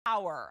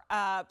hour.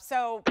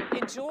 So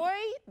enjoy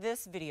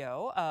this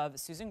video of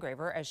Susan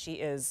Graver as she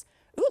is,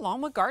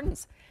 Longwood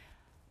Gardens,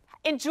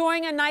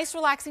 enjoying a nice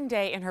relaxing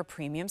day in her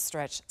premium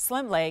stretch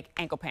slim leg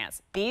ankle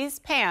pants. These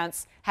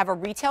pants have a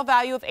retail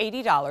value of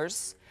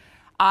 $80.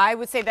 I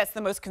would say that's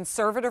the most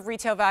conservative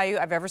retail value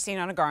I've ever seen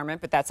on a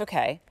garment, but that's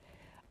okay.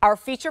 Our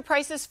feature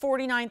price is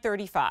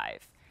 $49.35.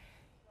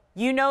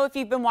 You know, if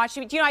you've been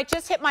watching, I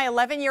just hit my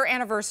 11-year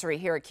anniversary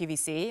here at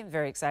QVC. I'm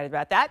very excited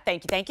about that.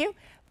 Thank you, thank you.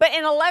 But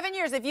in 11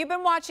 years, if you've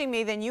been watching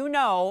me, then you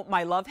know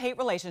my love-hate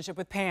relationship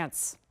with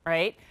pants,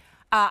 right?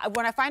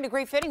 When I find a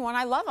great fitting one,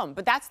 I love them.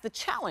 But that's the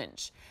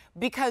challenge.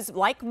 Because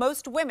like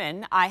most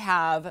women, I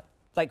have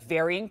like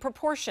varying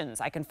proportions.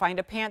 I can find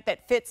a pant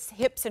that fits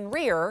hips and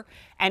rear,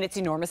 and it's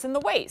enormous in the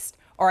waist.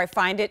 Or I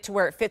find it to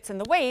where it fits in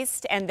the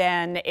waist, and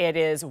then it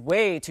is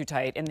way too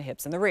tight in the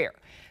hips and the rear.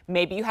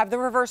 Maybe you have the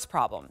reverse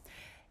problem.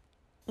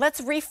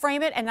 Let's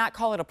reframe it and not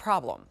call it a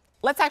problem.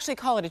 Let's actually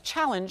call it a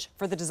challenge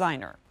for the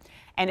designer.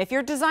 And if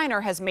your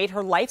designer has made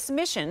her life's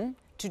mission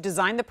to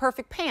design the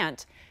perfect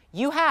pant,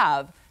 you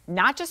have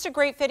not just a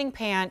great fitting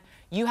pant,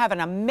 you have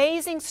an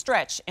amazing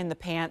stretch in the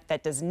pant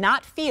that does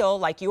not feel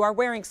like you are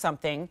wearing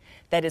something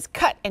that is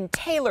cut and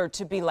tailored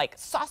to be like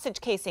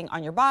sausage casing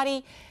on your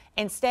body.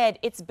 Instead,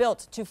 it's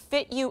built to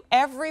fit you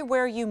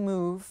everywhere you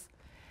move,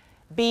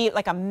 be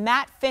like a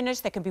matte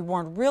finish that can be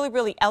worn really,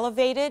 really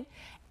elevated.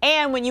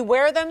 And when you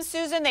wear them,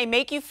 Susan, they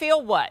make you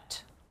feel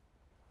what?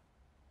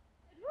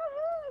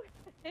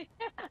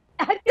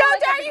 Are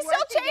you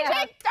still changing?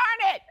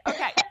 Darn it.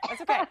 Okay,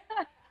 that's okay.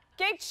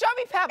 Okay, show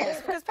me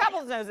Pebbles, because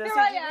Pebbles knows this.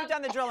 We've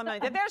done the drill a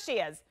million times. There she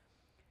is.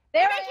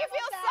 They make you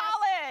feel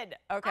solid.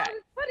 Okay. I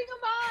was putting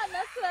them on.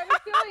 That's what I was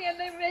doing, and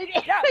they made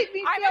me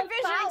feel I'm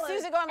envisioning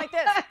Susan going like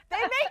this. They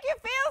make you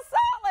feel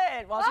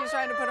solid while she's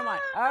trying to put them on.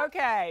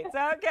 Okay, it's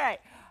okay.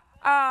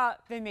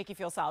 They make you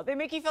feel solid. They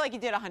make you feel like you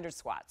did 100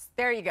 squats.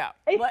 There you go.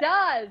 It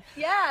does,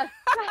 yes.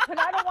 But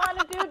I don't want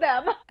to do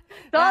them.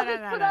 So I'll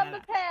just put on the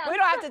pants. We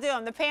don't have to do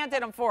them. The pant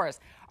did them for us.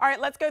 All right,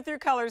 let's go through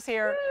colors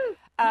here.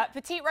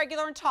 Petite,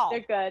 regular, and tall.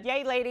 They're good.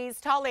 Yay, ladies.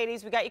 Tall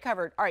ladies, we got you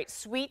covered. All right,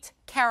 sweet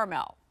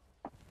caramel.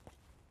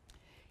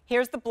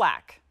 Here's the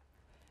black.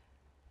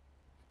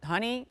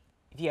 Honey,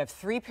 if you have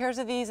 3 pairs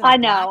of these in the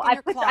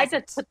black in your I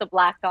just put the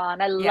black on.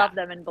 I love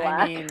them in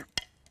black. I mean,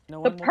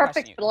 no one the will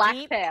perfect black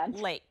Deep pants.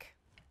 Lake.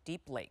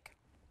 Deep Lake.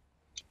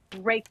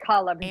 Great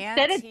color.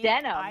 Instead of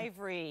denim.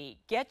 Ivory.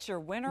 Get your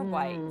winter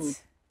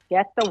white.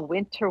 Get the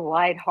winter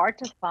white. Hard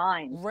to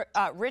find.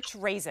 Rich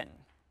raisin.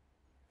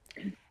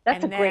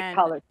 That's a great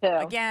color, too.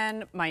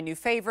 Again, my new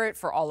favorite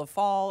for all of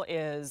fall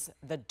is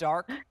the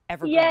dark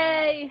evergreen.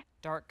 Yay.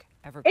 Dark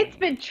evergreen. It's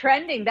been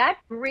trending. That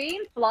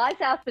green flies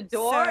out the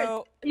door.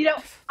 So,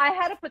 I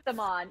had to put them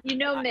on. You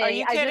know me. Are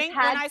you kidding?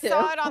 I just had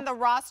when I saw it on the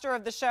roster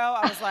of the show,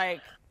 I was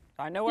like,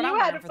 I know what I'm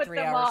wearing for 3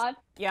 hours. On.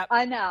 Yep.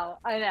 I know.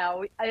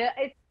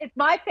 It's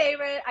my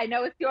favorite. I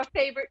know it's your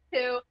favorite,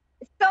 too.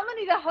 So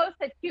many of the hosts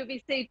at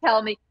QVC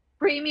tell me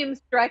premium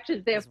stretch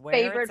is their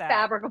favorite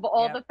fabric of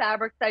all the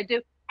fabrics I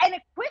do. And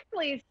it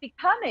quickly is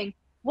becoming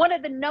one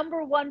of the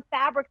 #1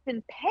 fabrics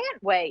in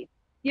pant waist.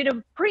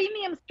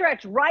 Premium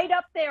stretch right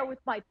up there with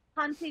my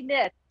punty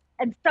knit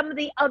and some of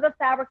the other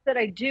fabrics that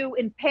I do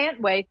in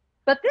pant waist.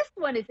 But this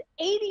one is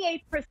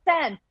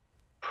 88%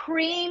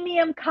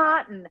 premium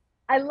cotton.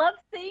 I love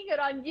seeing it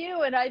on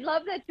you, and I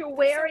love that you're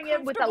wearing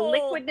it with a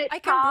liquid knit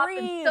top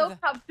and so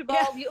comfortable.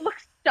 Yeah. You look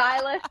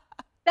stylish.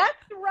 That's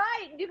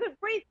right. You can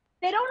breathe.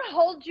 They don't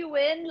hold you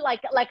in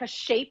like a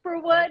shaper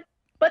would,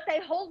 but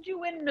they hold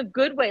you in a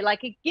good way.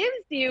 Like it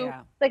gives you,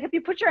 like if you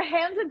put your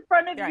hands in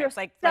front of your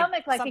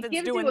stomach, like it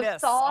gives you a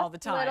soft all the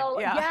time. Little,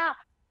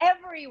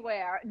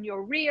 everywhere. In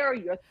your rear,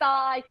 your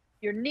thigh,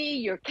 your knee,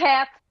 your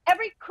calf,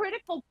 every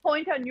critical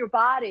point on your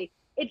body.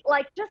 It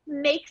like just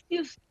makes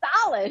you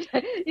solid.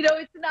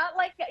 It's not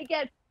like,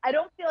 again, I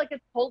don't feel like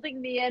it's holding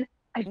me in.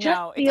 I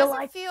just feel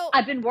like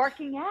I've been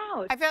working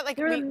out. I feel like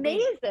they're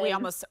amazing. We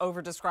almost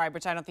over-describe,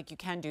 which I don't think you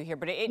can do here,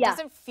 but it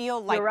doesn't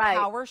feel like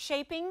power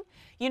shaping.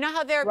 You know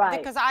how they're,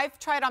 because I've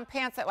tried on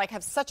pants that like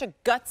have such a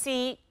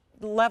gutsy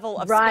level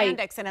of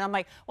spandex in it. I'm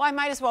like, well, I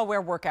might as well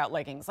wear workout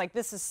leggings. Like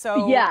this is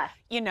so,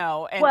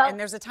 and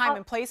there's a time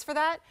and place for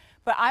that.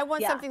 But I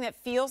want something that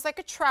feels like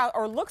a trouser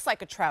or looks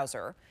like a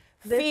trouser.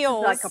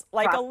 Feels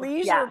like a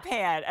leisure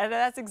pant, and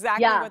that's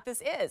exactly what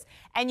this is.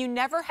 And you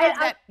never have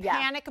that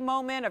panic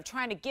moment of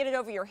trying to get it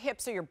over your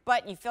hips or your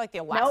butt, and you feel like the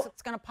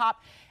elastic's going to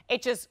pop.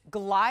 It just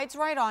glides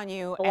right on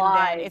you, and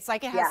then it's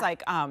like it has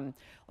like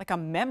a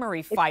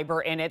memory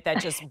fiber in it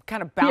that just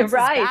kind of bounces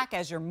back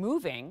as you're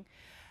moving.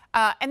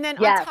 And then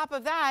on top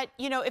of that,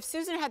 if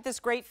Susan had this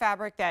great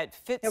fabric that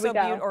fits so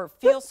beautiful or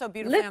feels so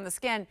beautifully on the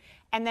skin,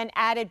 and then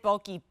added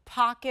bulky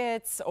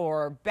pockets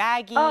or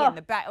baggy in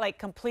the back, like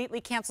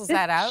completely cancels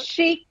that out.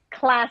 Chic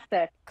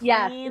classic.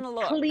 Clean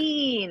look.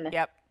 Clean.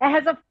 Yep. It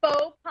has a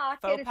faux pocket.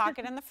 Faux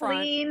pocket in the front.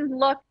 Clean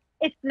look.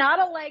 It's not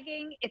a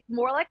legging. It's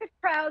more like a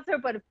trouser,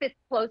 but it fits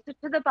closer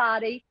to the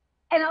body.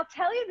 And I'll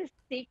tell you the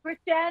secret,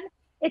 Jen.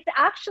 It's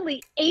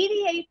actually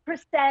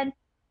 88%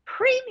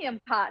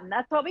 premium cotton.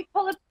 That's why we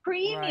call it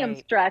premium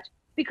stretch.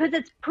 because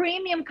it's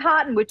premium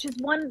cotton, which is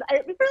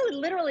really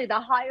literally the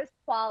highest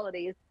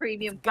quality is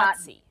premium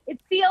cotton. Gutsy. It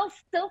feels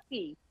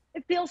silky.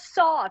 It feels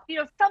soft. You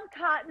know, some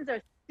cottons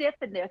are stiff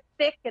and they're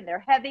thick and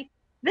they're heavy.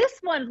 This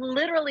one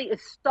literally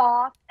is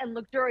soft and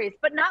luxurious,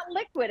 but not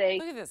liquidy.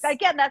 Look at this.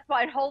 Again, that's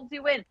why it holds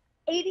you in.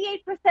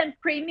 88%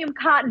 premium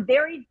cotton,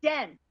 very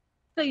dense.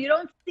 So you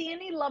don't see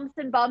any lumps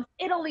and bumps.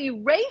 It'll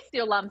erase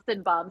your lumps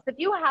and bumps. If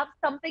you have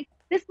something,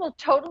 this will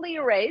totally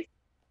erase.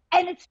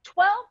 And it's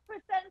 12%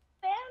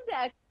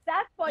 spandex.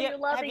 That's why you're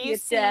loving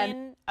it, Jen. Have you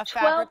seen a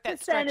fabric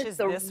that stretches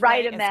this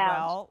way as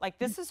well? Like,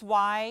 this is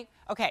why,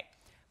 okay,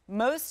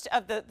 most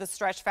of the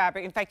stretch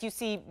fabric, in fact, you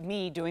see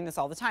me doing this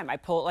all the time. I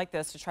pull it like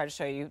this to try to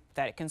show you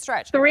that it can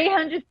stretch.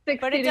 360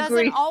 but it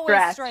doesn't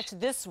always stretch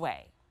this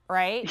way,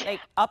 right? Like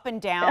up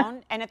and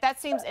down. And if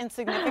that seems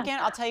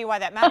insignificant, I'll tell you why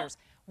that matters.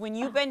 When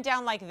you bend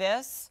down like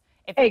this,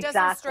 if it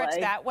doesn't stretch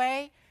that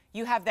way,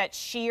 you have that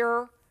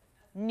sheer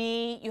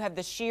knee, you have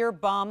the sheer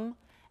bum,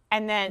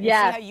 and then you see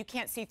how you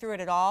can't see through it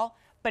at all.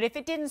 But if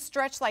it didn't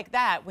stretch like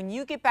that, when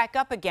you get back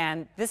up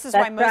again, this is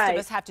why most of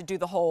us have to do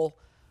the whole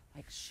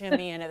like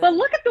shimmy and but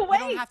look at the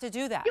waist. You don't have to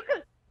do that. You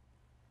can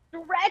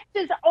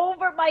stretches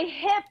over my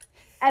hip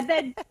and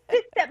then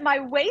sits at my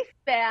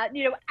waistband,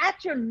 you know,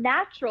 at your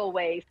natural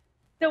waist.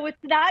 So it's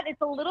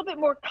a little bit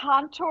more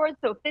contoured,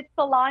 so it fits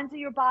the lines of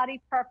your body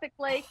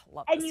perfectly.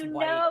 And you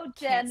know,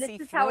 Jen,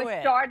 this is how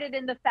it started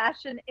in the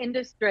fashion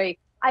industry.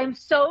 I'm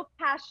so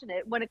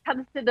passionate when it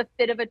comes to the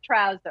fit of a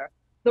trouser.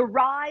 The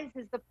rise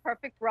is the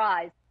perfect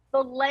rise. The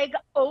leg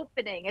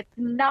opening. It's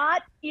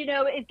not, you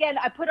know, again,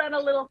 I put on a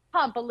little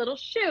pump, a little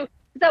shoe,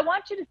 because I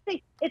want you to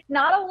see it's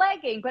not a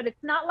legging, but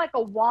it's not like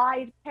a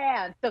wide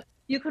pant. So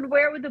you can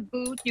wear it with a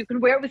boot, you can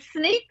wear it with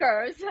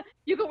sneakers,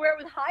 you can wear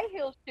it with high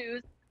heel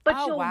shoes, but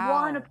you'll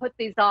want to put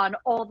these on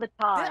all the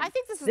time. I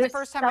think this is the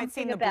first time I've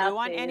seen the blue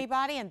on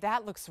anybody, and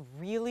that looks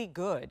really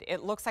good.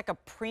 It looks like a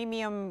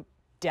premium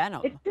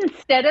denim. It's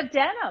instead of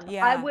denim.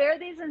 Yeah. I wear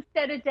these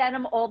instead of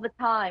denim all the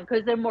time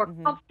because they're more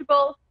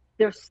comfortable.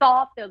 They're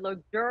soft. They're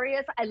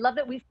luxurious. I love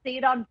that we see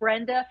it on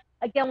Brenda,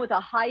 again, with a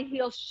high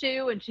heel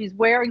shoe, and she's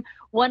wearing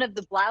one of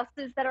the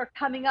blouses that are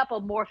coming up, a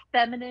more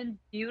feminine,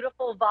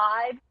 beautiful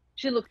vibe.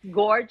 She looks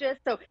gorgeous.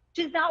 So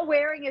she's not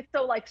wearing it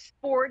so like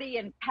sporty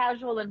and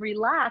casual and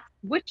relaxed,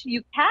 which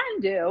you can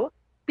do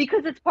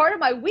because it's part of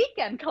my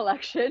weekend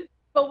collection.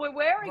 But we're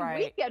wearing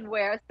weekend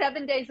wear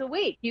 7 days a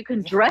week. You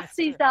can dress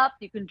these up.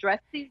 You can dress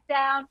these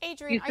down.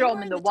 Adrienne, you throw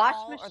them in the wash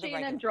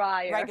machine and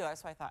dryer. Regular,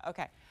 that's what I thought.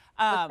 Okay.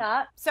 What's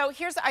that? So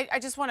here's, I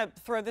just want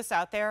to throw this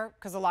out there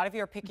because a lot of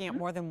you are picking up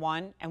more than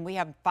one, and we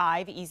have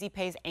 5 easy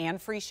pays and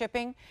free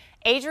shipping.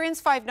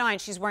 Adrienne's 5'9".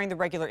 She's wearing the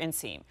regular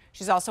inseam.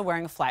 She's also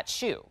wearing a flat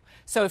shoe.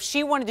 So if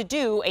she wanted to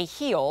do a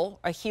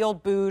heeled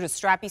boot, a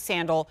strappy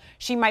sandal,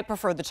 she might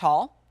prefer the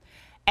tall.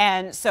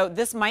 And so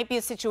this might be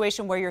a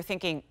situation where you're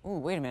thinking, ooh,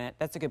 wait a minute,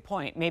 that's a good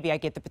point. Maybe I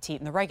get the petite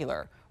and the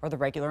regular, or the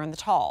regular and the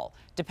tall,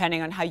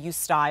 depending on how you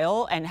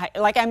style and how,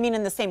 like, I mean,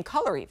 in the same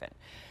color even.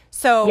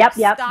 So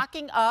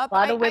stocking up, a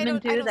lot of women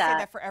do I don't that. say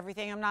that for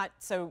everything. I'm not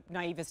so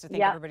naive as to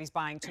think everybody's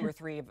buying 2 or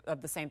 3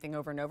 of the same thing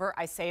over and over.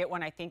 I say it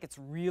when I think it's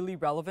really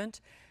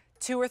relevant.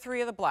 2 or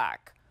 3 of the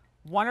black,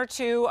 1 or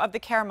 2 of the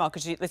caramel,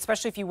 because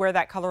especially if you wear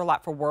that color a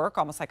lot for work,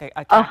 almost like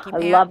a khaki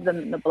pant. I love them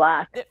in the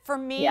black. For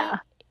me,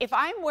 if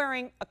I'm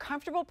wearing a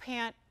comfortable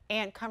pant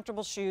and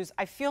comfortable shoes,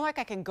 I feel like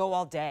I can go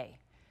all day.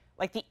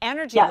 Like the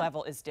energy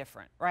level is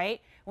different,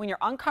 right? When you're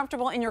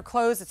uncomfortable in your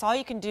clothes, it's all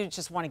you can do to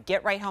just want to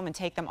get right home and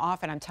take them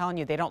off. And I'm telling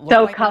you, they don't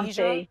look like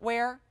leisure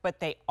wear, but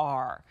they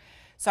are.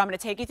 So I'm going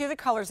to take you through the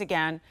colors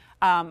again.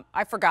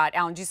 I forgot,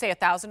 Alan, did you say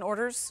 1,000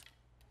 orders?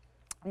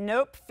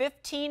 Nope,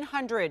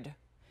 1,500.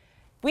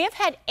 We have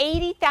had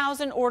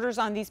 80,000 orders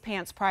on these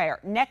pants prior.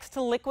 Next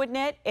to liquid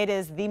knit, it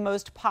is the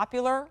most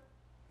popular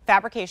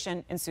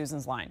fabrication in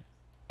Susan's line,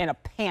 in a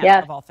pant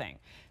of all things.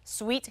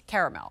 Sweet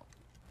caramel,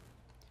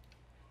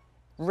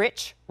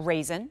 rich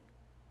raisin,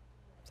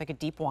 it's like a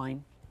deep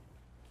wine,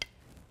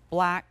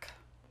 black,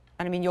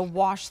 and I mean, you'll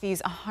wash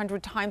these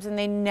 100 times and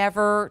they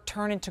never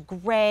turn into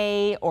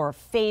gray or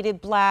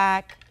faded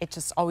black. It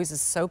just always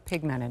is so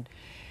pigmented.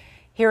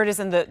 Here it is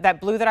in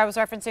that blue that I was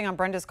referencing on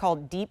Brenda's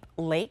called Deep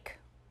Lake.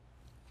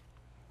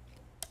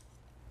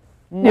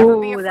 Never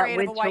be afraid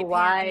of a white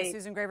pant in the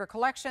Susan Graver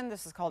collection.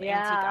 This is called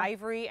Antique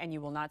Ivory, and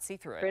you will not see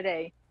through it.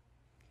 Pretty.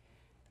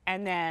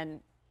 And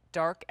then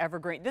dark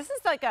evergreen. This is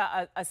like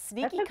a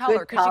sneaky color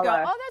because you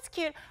go, oh, that's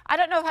cute. I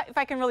don't know if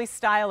I can really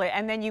style it.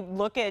 And then you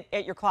look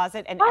at your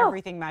closet and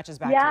everything matches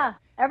back to it. Yeah,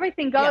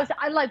 everything goes.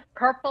 I like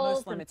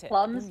purples and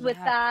plums with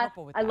that.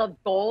 I love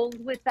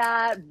gold with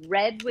that,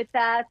 red with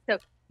that. So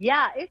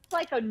yeah, it's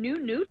like a new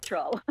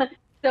neutral.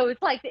 So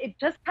it's like, it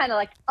just kind of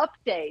like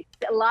updates.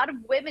 A lot of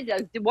women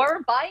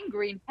weren't buying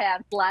green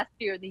pants last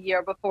year and the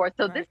year before.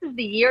 So this is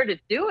the year to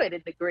do it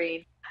in the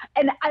green.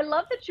 And I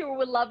love that you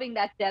were loving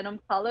that denim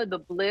color, the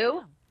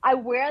blue. I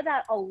wear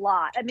that a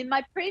lot. I mean,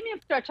 my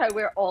premium stretch I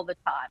wear all the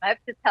time. I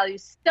have to tell you,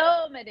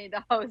 so many of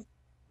the hosts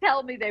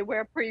tell me they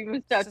wear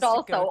premium stretch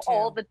also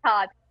all the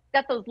time.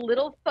 Got those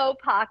little faux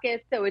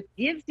pockets, so it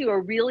gives you a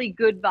really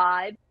good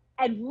vibe.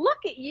 And look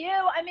at you.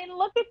 I mean,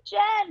 look at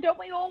Jen. Don't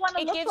we all want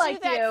to look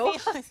like you?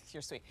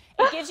 You're sweet.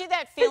 It gives you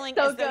that feeling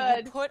so as though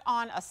you put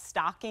on a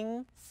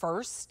stocking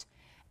first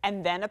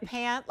and then a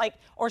pant, like,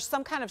 or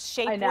some kind of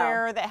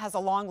shapewear that has a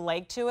long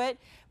leg to it.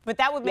 But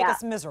that would make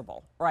us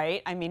miserable,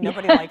 right? I mean,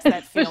 nobody likes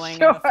that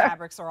feeling, and the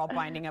fabrics are all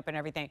binding up and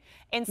everything.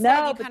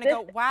 Instead, you kind of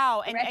go,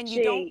 wow, and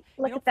you don't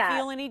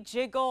feel any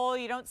jiggle.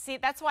 You don't see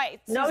it. That's why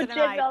Susan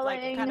and I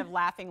like kind of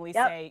laughingly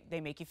say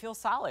they make you feel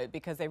solid,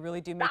 because they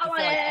really do make you feel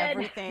like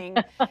everything.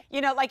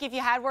 You know, like if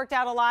you had worked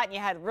out a lot and you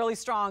had really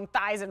strong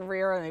thighs and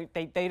rear, and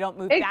they don't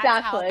move.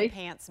 That's how the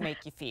pants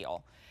make you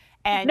feel.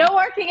 And no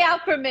working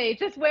out for me.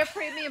 Just wear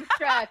premium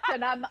stretch,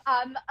 and I'm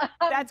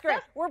that's great.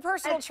 We're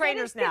personal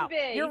trainers now.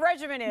 Your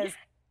regimen is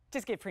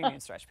just get premium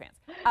stretch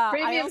pants.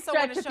 Premium I also stretch,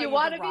 want to show if you you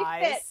want the to be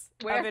rise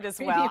fit, wear of it as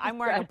well. I'm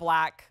wearing a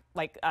black,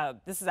 like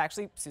this is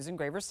actually Susan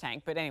Graver's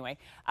tank, but anyway,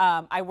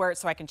 I wear it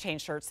so I can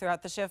change shirts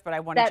throughout the shift. But I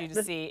wanted you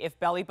to see if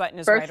belly button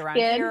is right around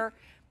here.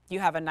 You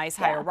have a nice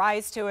higher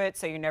rise to it,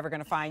 so you're never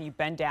going to find you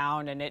bend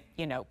down and it,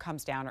 you know,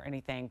 comes down or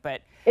anything.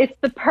 But it's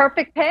the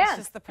perfect pant. It's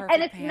just the perfect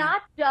and it's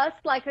not just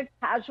like a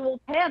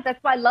casual pant.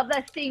 That's why I love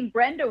that seeing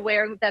Brenda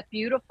wearing that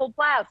beautiful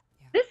blouse.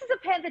 Yeah. This is a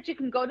pant that you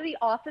can go to the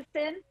office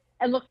in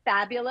and look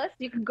fabulous.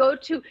 You can go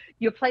to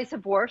your place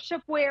of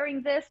worship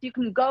wearing this. You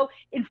can go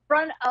in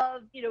front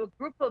of, you know, a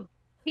group of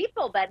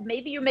people that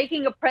maybe you're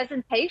making a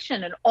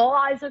presentation and all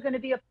eyes are going to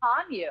be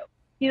upon you.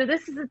 You know,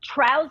 this is a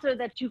trouser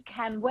that you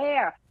can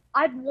wear.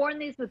 I've worn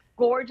these with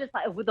gorgeous,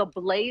 with a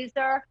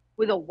blazer,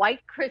 with a white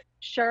crisp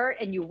shirt,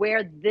 and you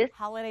wear this.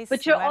 Holiday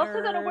but you're also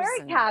going to wear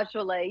it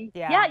casually.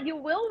 Yeah, you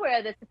will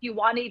wear this if you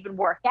want to even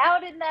work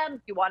out in them.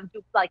 If you want to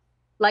do like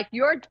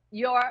your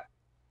yoga.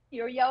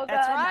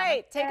 That's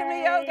right. Take them to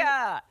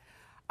yoga.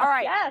 All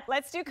right.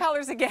 Let's do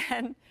colors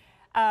again.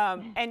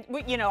 And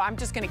you know, I'm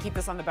just going to keep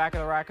this on the back of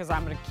the rack because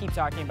I'm going to keep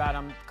talking about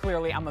them.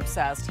 Clearly, I'm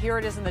obsessed. Here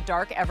it is in the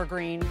dark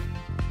evergreen.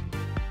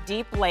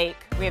 Deep Lake.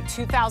 We have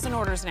 2,000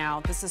 orders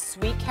now. This is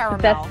sweet caramel.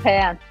 Best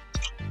pants.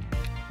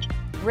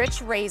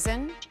 Rich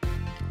raisin,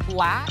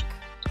 black,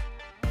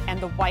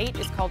 and the white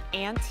is called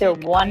antique. They're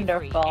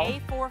wonderful.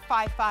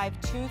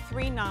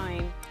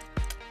 A455239.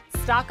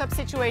 Stock up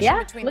situation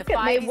between the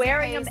 5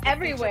 wearing them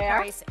everywhere.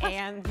 Price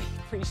and the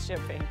free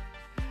shipping.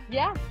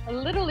 Yeah, I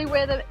literally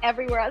wear them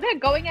everywhere. They're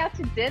going out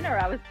to dinner.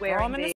 I was wearing these.